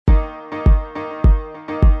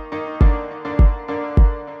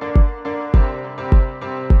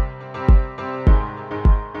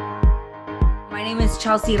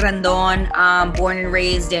Chelsea Rendon, born and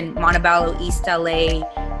raised in Montebello, East LA.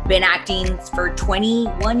 Been acting for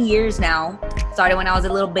 21 years now. Started when I was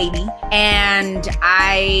a little baby. And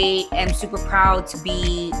I am super proud to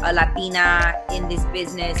be a Latina in this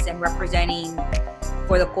business and representing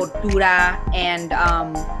for the cultura. And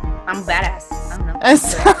I'm a badass. I don't know.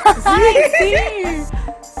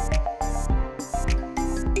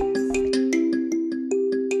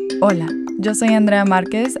 Hola, yo soy Andrea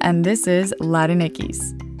Marquez, and this is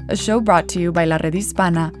Latinx, a show brought to you by La Red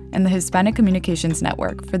Hispana and the Hispanic Communications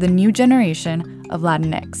Network for the new generation of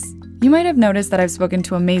Latinx. You might have noticed that I've spoken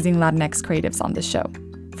to amazing Latinx creatives on this show,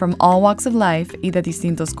 from all walks of life y de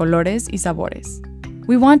distintos colores y sabores.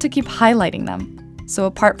 We want to keep highlighting them. So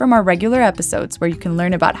apart from our regular episodes where you can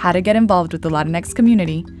learn about how to get involved with the Latinx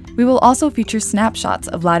community, we will also feature snapshots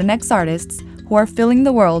of Latinx artists who are filling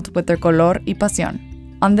the world with their color y pasión.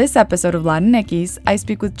 On this episode of Latinx, I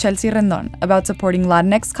speak with Chelsea Rendon about supporting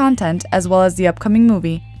Latinx content as well as the upcoming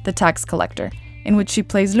movie, The Tax Collector, in which she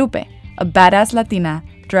plays Lupe, a badass Latina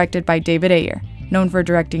directed by David Ayer, known for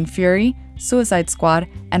directing Fury, Suicide Squad,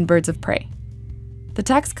 and Birds of Prey. The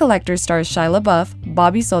Tax Collector stars Shia LaBeouf,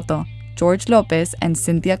 Bobby Soto, George Lopez, and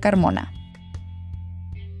Cynthia Carmona.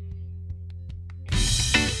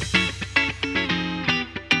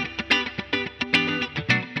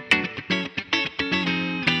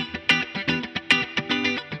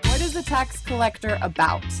 Tax Collector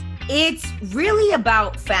about? It's really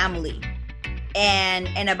about family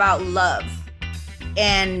and about love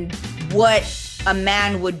and what a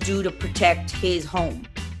man would do to protect his home,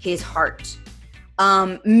 his heart.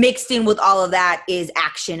 Mixed in with all of that is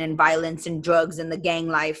action and violence and drugs and the gang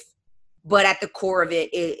life. But at the core of it,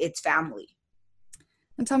 it's family.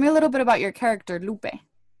 And tell me a little bit about your character, Lupe.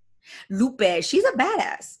 Lupe, she's a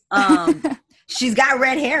badass. She's got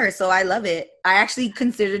red hair, so I love it. I actually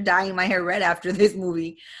considered dyeing my hair red after this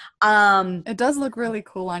movie. It does look really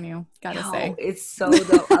cool on you, gotta say. It's so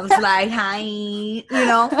dope. I was like, hi, you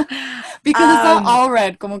know. Because it's not all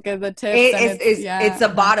red, como que the tips. It's the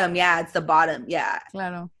bottom, yeah. It's the bottom, yeah.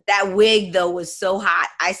 Claro. That wig, though, was so hot.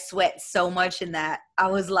 I sweat so much in that. I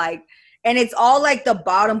was like, and it's all like the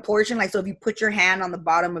bottom portion. Like, so if you put your hand on the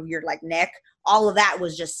bottom of your like neck, all of that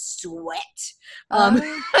was just sweat.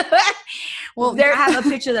 Well, there I have a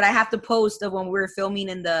picture that I have to post of when we were filming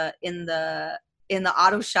in the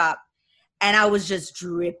auto shop, and I was just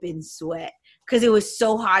dripping sweat because it was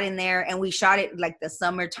so hot in there, and we shot it like the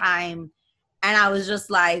summertime, and I was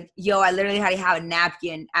just like, yo, I literally had to have a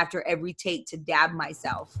napkin after every take to dab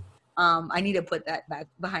myself. I need to put that back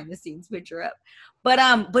behind the scenes picture up. But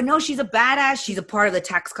no, she's a badass. She's a part of the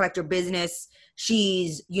tax collector business.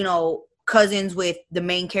 She's, you know, cousins with the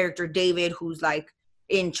main character David, who's like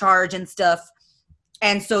in charge and stuff.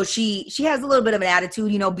 And so she has a little bit of an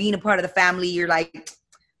attitude, you know, being a part of the family. You're like,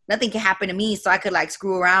 nothing can happen to me, so I could like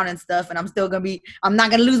screw around and stuff, and I'm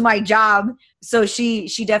not gonna lose my job. So she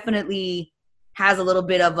definitely has a little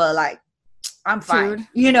bit of a like, I'm fine,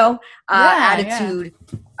 you know, attitude.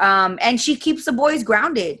 Yeah. And she keeps the boys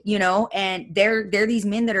grounded, you know, and they're these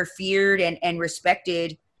men that are feared and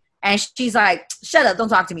respected. And she's like, shut up, don't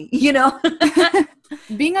talk to me, you know?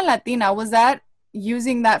 Being a Latina, was that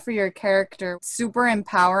using that for your character super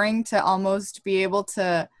empowering to almost be able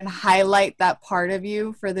to highlight that part of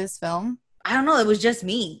you for this film? I don't know. It was just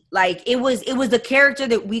me. Like it was the character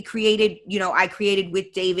that we created, you know, I created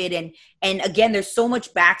with David. And again, there's so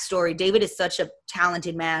much backstory. David is such a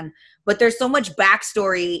talented man, but there's so much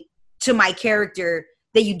backstory to my character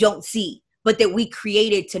that you don't see, but that we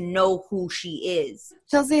created to know who she is.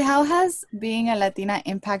 Chelsea, how has being a Latina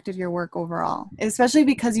impacted your work overall? Especially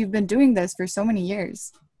because you've been doing this for so many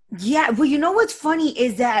years. Yeah, well, you know what's funny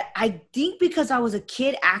is that I think because I was a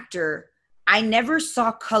kid actor, I never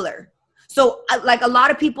saw color. So like a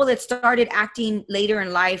lot of people that started acting later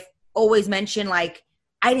in life always mention like,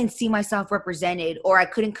 I didn't see myself represented or I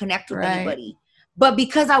couldn't connect with anybody. But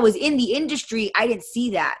because I was in the industry, I didn't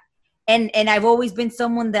see that. And I've always been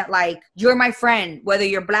someone that like, you're my friend, whether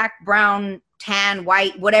you're black, brown, tan,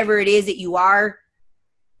 white, whatever it is that you are.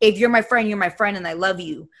 If you're my friend and I love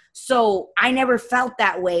you. So I never felt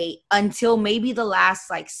that way until maybe the last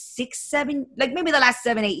like 7,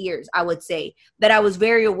 8 years, I would say, that I was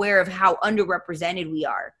very aware of how underrepresented we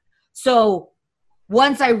are. So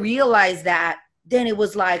once I realized that, then it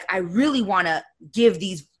was like, I really want to give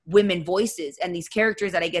these women voices and these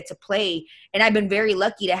characters that I get to play. And I've been very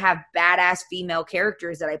lucky to have badass female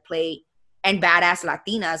characters that I play and badass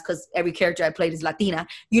Latinas, because every character I played is Latina,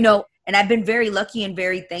 you know, and I've been very lucky and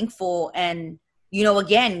very thankful. And, you know,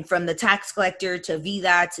 again, from the tax collector to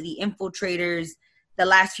Vida to the infiltrators the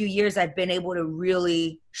last few years I've been able to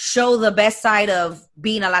really show the best side of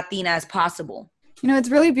being a Latina as possible. You know, it's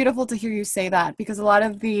really beautiful to hear you say that, because a lot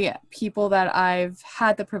of the people that I've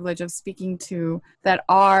had the privilege of speaking to that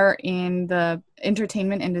are in the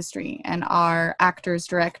entertainment industry and are actors,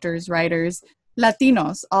 directors, writers,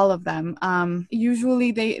 Latinos, all of them,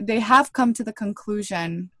 usually they have come to the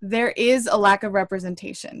conclusion there is a lack of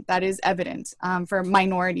representation that is evident for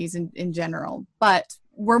minorities in general, but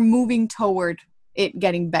we're moving toward it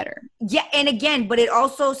getting better. Yeah, and again, but it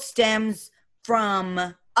also stems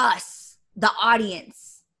from us, the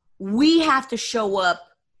audience. We have to show up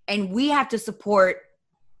and we have to support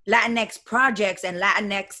Latinx projects and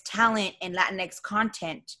Latinx talent and Latinx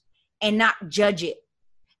content and not judge it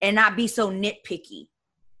and not be so nitpicky,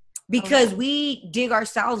 because we dig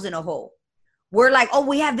ourselves in a hole. We're like, oh,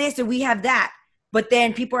 we have this or we have that. But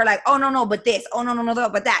then people are like, oh, no, but this. Oh, no,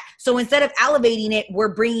 but that. So instead of elevating it,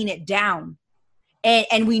 we're bringing it down.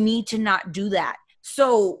 And we need to not do that.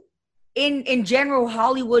 So in general,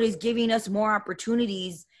 Hollywood is giving us more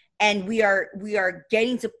opportunities, and we are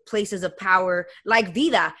getting to places of power like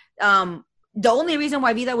Vida. The only reason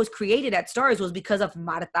why Vida was created at Starz was because of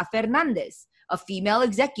Marta Fernandez, a female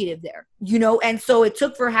executive there, you know? And so it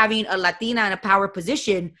took for having a Latina in a power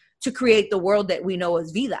position to create the world that we know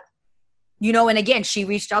as Vida. You know, and again, she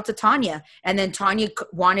reached out to Tanya, and then Tanya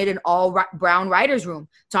wanted an all-brown writer's room.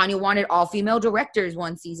 Tanya wanted all-female directors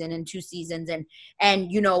 1 season and 2 seasons.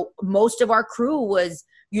 And you know, most of our crew was,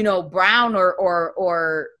 you know, brown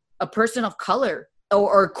or a person of color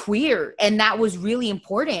or queer. And that was really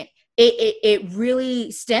important. It really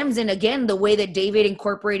stems in, again, the way that David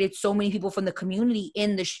incorporated so many people from the community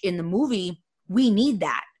in the movie. We need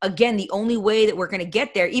that. Again, the only way that we're going to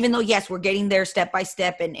get there, even though, yes, we're getting there step by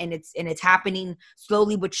step, and it's happening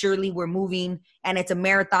slowly but surely, we're moving, and it's a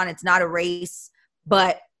marathon, it's not a race.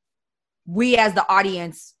 But we as the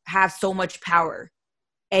audience have so much power,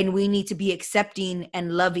 and we need to be accepting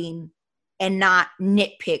and loving and not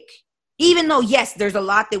nitpick. Even though, yes, there's a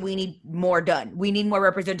lot that we need more done. We need more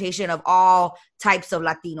representation of all types of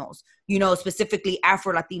Latinos. You know, specifically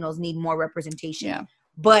Afro-Latinos need more representation. Yeah.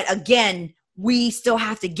 But again, we still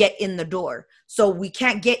have to get in the door. So we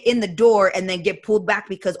can't get in the door and then get pulled back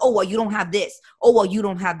because, oh, well, you don't have this. Oh, well, you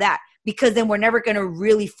don't have that. Because then we're never going to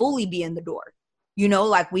really fully be in the door. You know,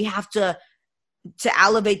 like we have to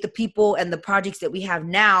elevate the people and the projects that we have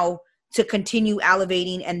now to continue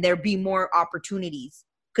elevating, and there be more opportunities.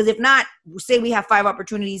 Because if not, say we have 5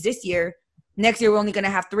 opportunities this year, next year we're only going to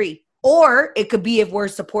have 3. Or it could be, if we're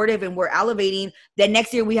supportive and we're elevating, then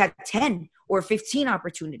next year we have 10 or 15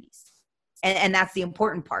 opportunities. And that's the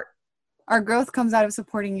important part. Our growth comes out of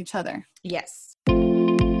supporting each other. Yes.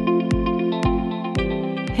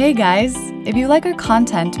 Hey guys, if you like our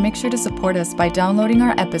content, make sure to support us by downloading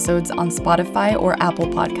our episodes on Spotify or Apple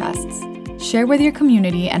Podcasts. Share with your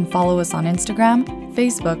community and follow us on Instagram,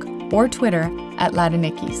 Facebook, or Twitter at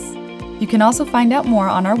Latinx. You can also find out more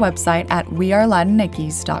on our website at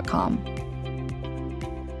wearelatinx.com.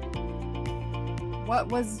 What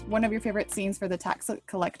was one of your favorite scenes for the tax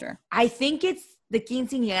collector? I think it's the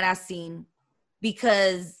quinceañera scene,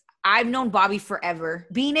 because I've known Bobby forever.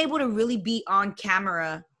 Being able to really be on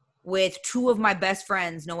camera with 2 of my best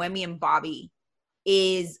friends, Noemi and Bobby,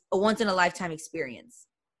 is a once-in-a-lifetime experience.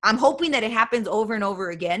 I'm hoping that it happens over and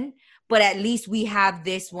over again, but at least we have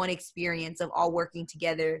this one experience of all working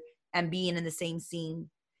together and being in the same scene.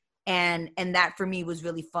 And that for me was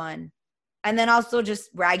really fun. And then also just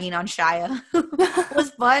ragging on Shia was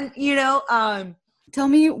fun, you know. Tell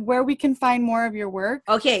me where we can find more of your work.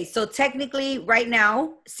 Okay, so technically right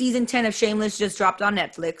now, season 10 of Shameless just dropped on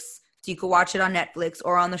Netflix. So you can watch it on Netflix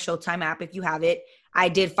or on the Showtime app if you have it. I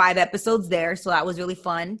did 5 episodes there, so that was really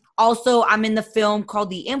fun. Also, I'm in the film called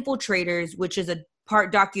The Infiltrators, which is a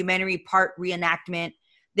part documentary, part reenactment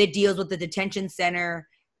that deals with the detention center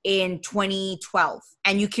in 2012.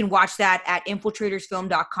 And you can watch that at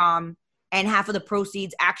infiltratorsfilm.com. And half of the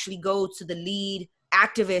proceeds actually go to the lead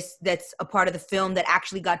activist that's a part of the film that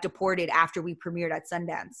actually got deported after we premiered at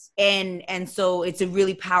Sundance. And so it's a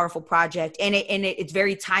really powerful project. And it's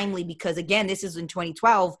very timely because, again, this is in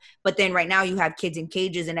 2012, but then right now you have kids in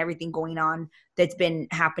cages and everything going on that's been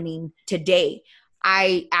happening today.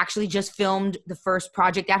 I actually just filmed the first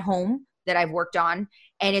project at home that I've worked on,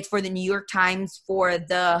 and it's for the New York Times for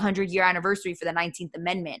the 100-year anniversary for the 19th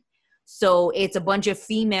Amendment. So it's a bunch of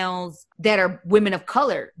females that are women of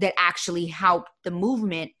color that actually helped the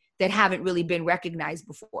movement that haven't really been recognized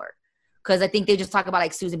before. Because I think they just talk about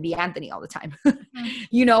like Susan B. Anthony all the time,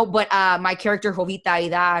 you know, but my character Jovita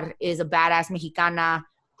Aidar is a badass Mexicana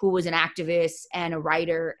who was an activist and a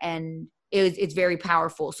writer, and it's very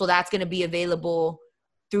powerful. So that's going to be available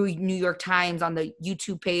through New York Times on the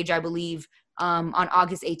YouTube page, I believe, on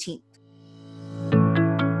August 18th.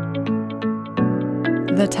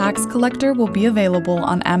 The Tax Collector will be available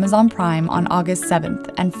on Amazon Prime on August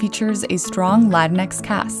 7th and features a strong Latinx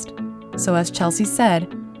cast. So as Chelsea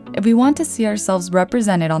said, if we want to see ourselves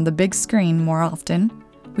represented on the big screen more often,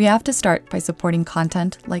 we have to start by supporting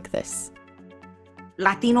content like this.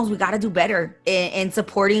 Latinos, we got to do better in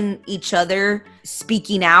supporting each other,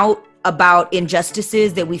 speaking out about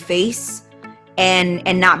injustices that we face,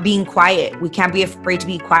 and not being quiet. We can't be afraid to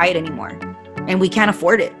be quiet anymore, and we can't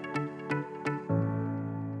afford it.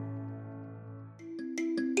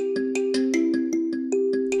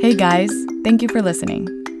 Hey guys, thank you for listening.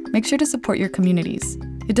 Make sure to support your communities.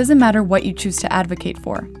 It doesn't matter what you choose to advocate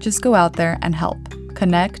for, just go out there and help,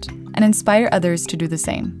 connect, and inspire others to do the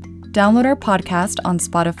same. Download our podcast on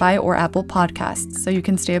Spotify or Apple Podcasts so you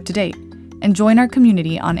can stay up to date, and join our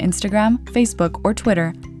community on Instagram, Facebook, or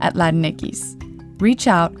Twitter at Latinx. Reach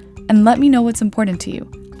out and let me know what's important to you.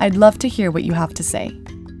 I'd love to hear what you have to say.